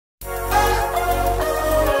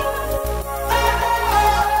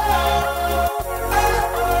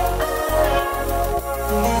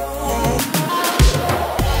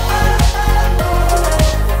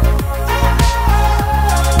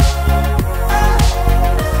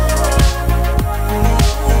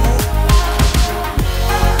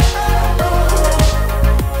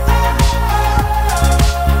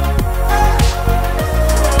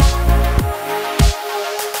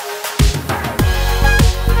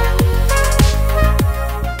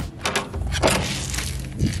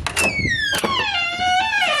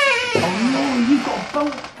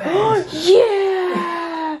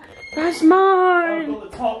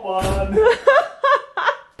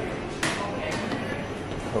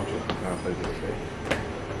told you, now they did it.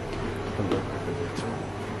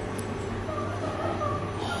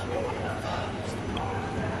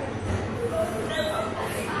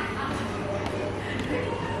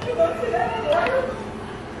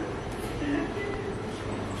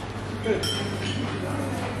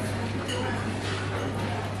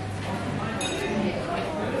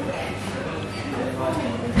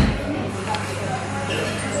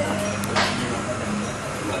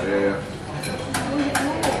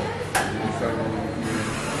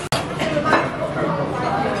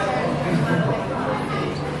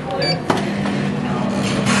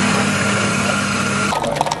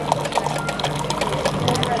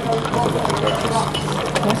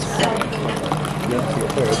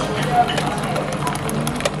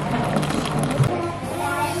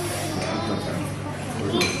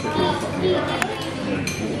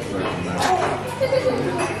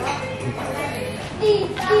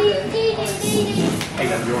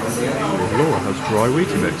 Laura has dry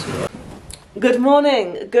Weetabix. Good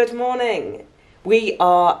morning, good morning. We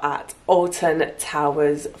are at ALTON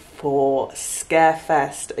Towers for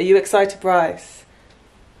Scarefest. Are you excited, Bryce?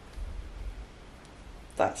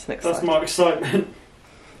 That's an excitement. That's my excitement.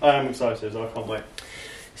 I am excited, I can't wait.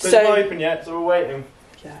 It's not open yet, so we're waiting.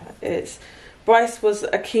 Yeah, it's. Bryce was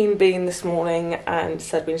a keen bean this morning and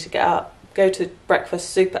said we need to get up, go to breakfast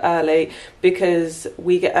super early because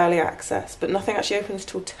we get early access, but nothing actually opens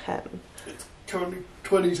till 10. It's currently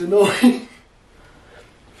 20 to 9.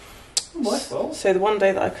 My fault. So the one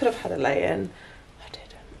day that I could have had a lay-in, I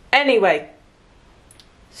didn't. Anyway,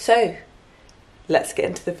 so let's get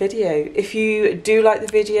into the video. If you do like the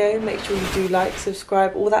video, make sure you do like,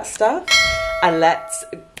 subscribe, all that stuff, and let's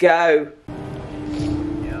go.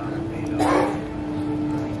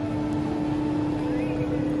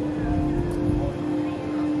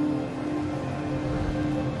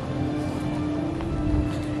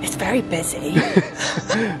 It's very busy.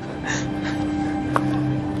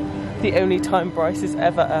 The only time Bryce is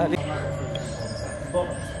ever early. But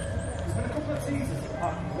there's been a couple of teasers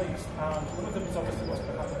at least, and one of them is obviously what's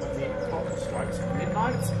going to happen when the clock strikes at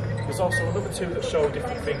midnight. There's also another two that show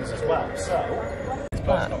different things as well, so...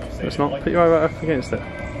 Let's not put your eye right up against it.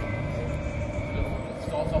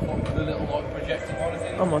 Start off with the little like projector one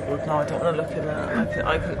again. Oh my god, no, I don't want to look at that.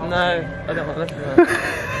 I don't want to look at that.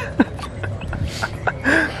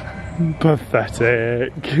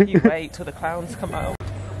 Pathetic. You wait till the clowns come out.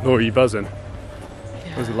 Laura, are you buzzing?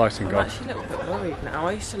 Yeah. Where's the lighting I'm gone? actually a little bit worried now.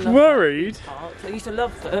 I used to love Worried? parks. I used to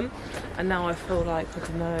love them, and now I feel like, I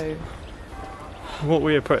don't know. What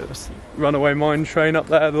were you put? Runaway Mine Train up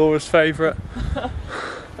there, Laura's favourite.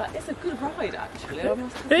 That is a good ride, actually.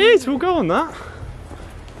 It is, we'll go on that.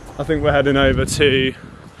 I think we're heading over to...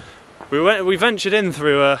 We ventured in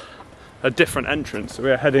through a different entrance, so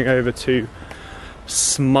we're heading over to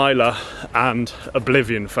Smiler and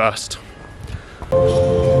Oblivion first.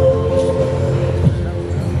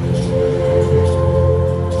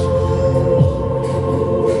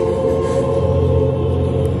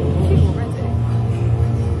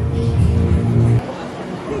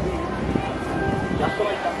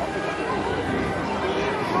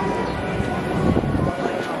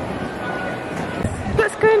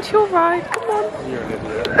 Let's go into your ride, come on. You're an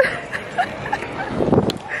idiot.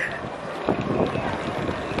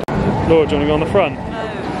 Laura, do you want to go on the front? No,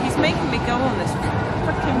 he's making me go on this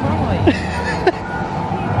fucking ride.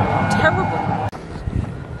 Terrible.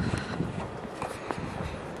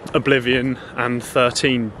 Oblivion and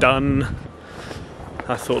 13 done.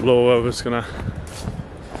 I thought Laura was gonna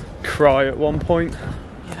cry at one point.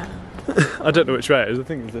 Yeah. I don't know which way it is, I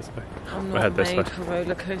think it's this way. I'm We'll head not this made way. for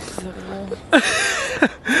roller coasters anymore.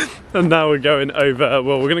 And now we're going over,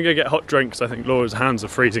 well, we're going to go get hot drinks. I think Laura's hands are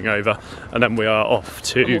freezing over. And then we are off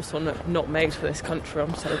to... I'm also not made for this country,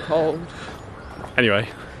 I'm so cold. Anyway,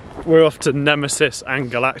 we're off to Nemesis and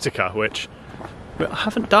Galactica, which we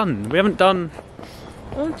haven't done. We haven't done...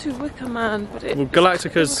 I want to Wicker Man, but it's Well,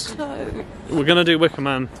 Galactica's... close. We're going to do Wicker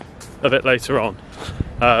Man a bit later on.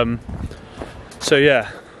 So yeah.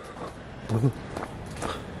 We're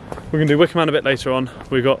going to do Wicker Man a bit later on.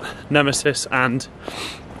 We've got Nemesis and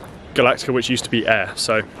Galactica, which used to be Air.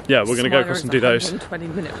 So yeah, we're going to go across and do those.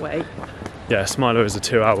 120-minute wait. Yeah, Smiler is a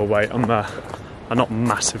 2-hour wait. I'm not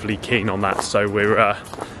massively keen on that, so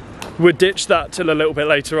we'll ditch that till a little bit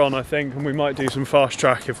later on, I think, and we might do some fast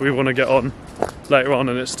track if we want to get on later on,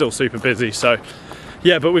 and it's still super busy. So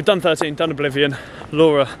yeah, but we've done 13, done Oblivion.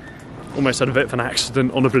 Laura almost had a bit of an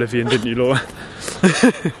accident on Oblivion, didn't you, Laura?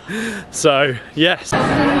 So yes.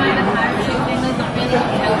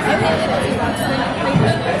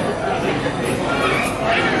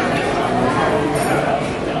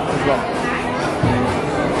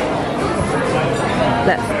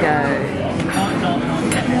 Let's go.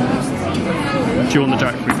 Do you want the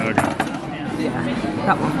jackfruit burger? Yeah,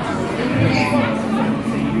 that one.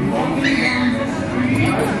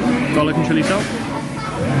 Garlic and chili salt?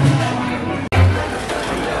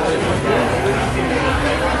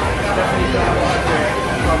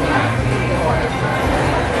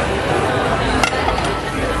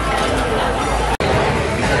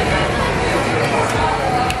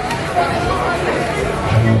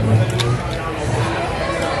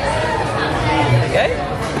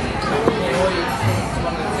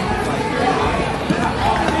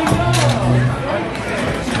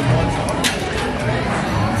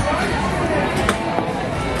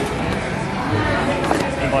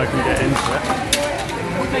 If I can get into it.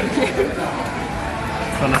 Thank you.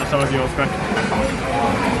 So now some of yours, Greg.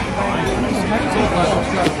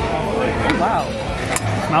 Oh, wow.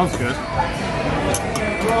 Smells good.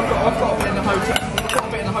 I've got a bit in the hotel. I've got a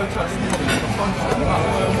bit in the hotel.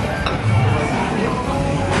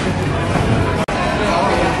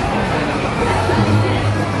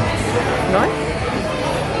 Nice.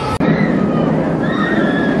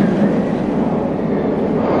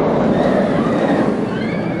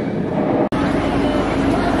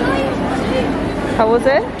 How was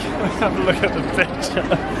it? Have a look at the picture.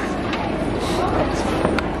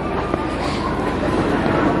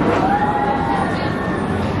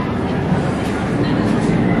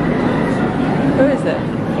 Who is it? I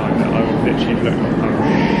will literally look like I'm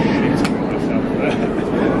shitting myself there.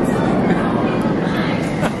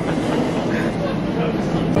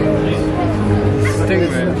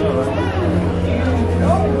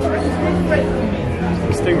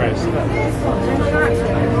 Stingrays.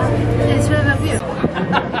 It's really beautiful.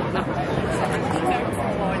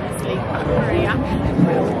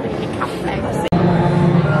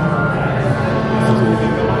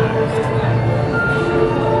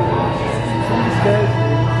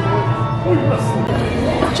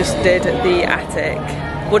 Just did the attic.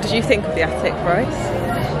 What did you think of the attic, Bryce?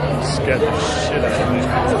 Scared the shit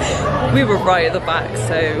out of me. We were right at the back,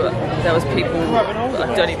 so there was people,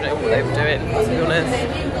 I don't even know what they were doing, to be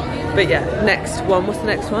honest. But yeah, next one, what's the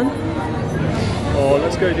next one? Oh,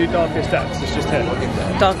 let's go do Darkest Depths, it's just here.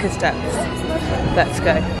 Darkest Depths. Let's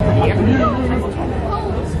go.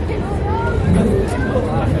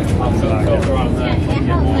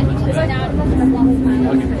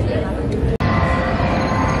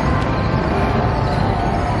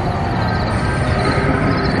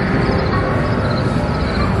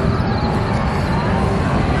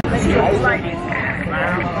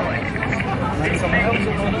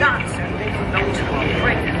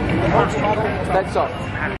 Next up.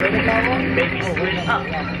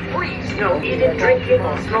 Please, no eating, drinking,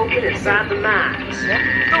 or smoking inside the mines.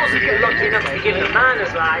 Those of you lucky enough to be given a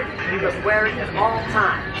miner's life, you must wear it at all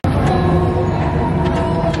times.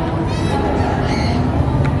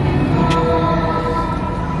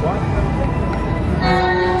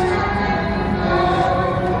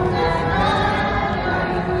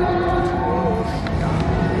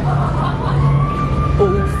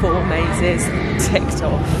 All 4 mazes ticked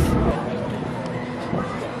off.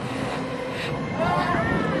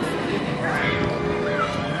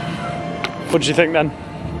 What did you think then?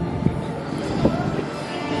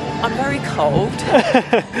 I'm very cold.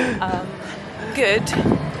 Good,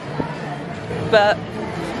 but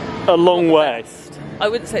A long way. I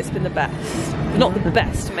wouldn't say it's been the best. Not the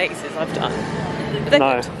best mazes I've done. But they're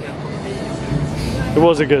No. good. It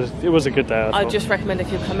was a good day. I I'd just recommend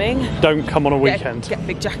if you're coming, don't come on a weekend. get a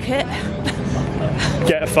big jacket.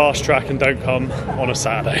 Get a fast track and don't come on a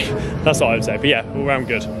Saturday. That's what I would say. But yeah, all round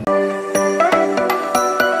good.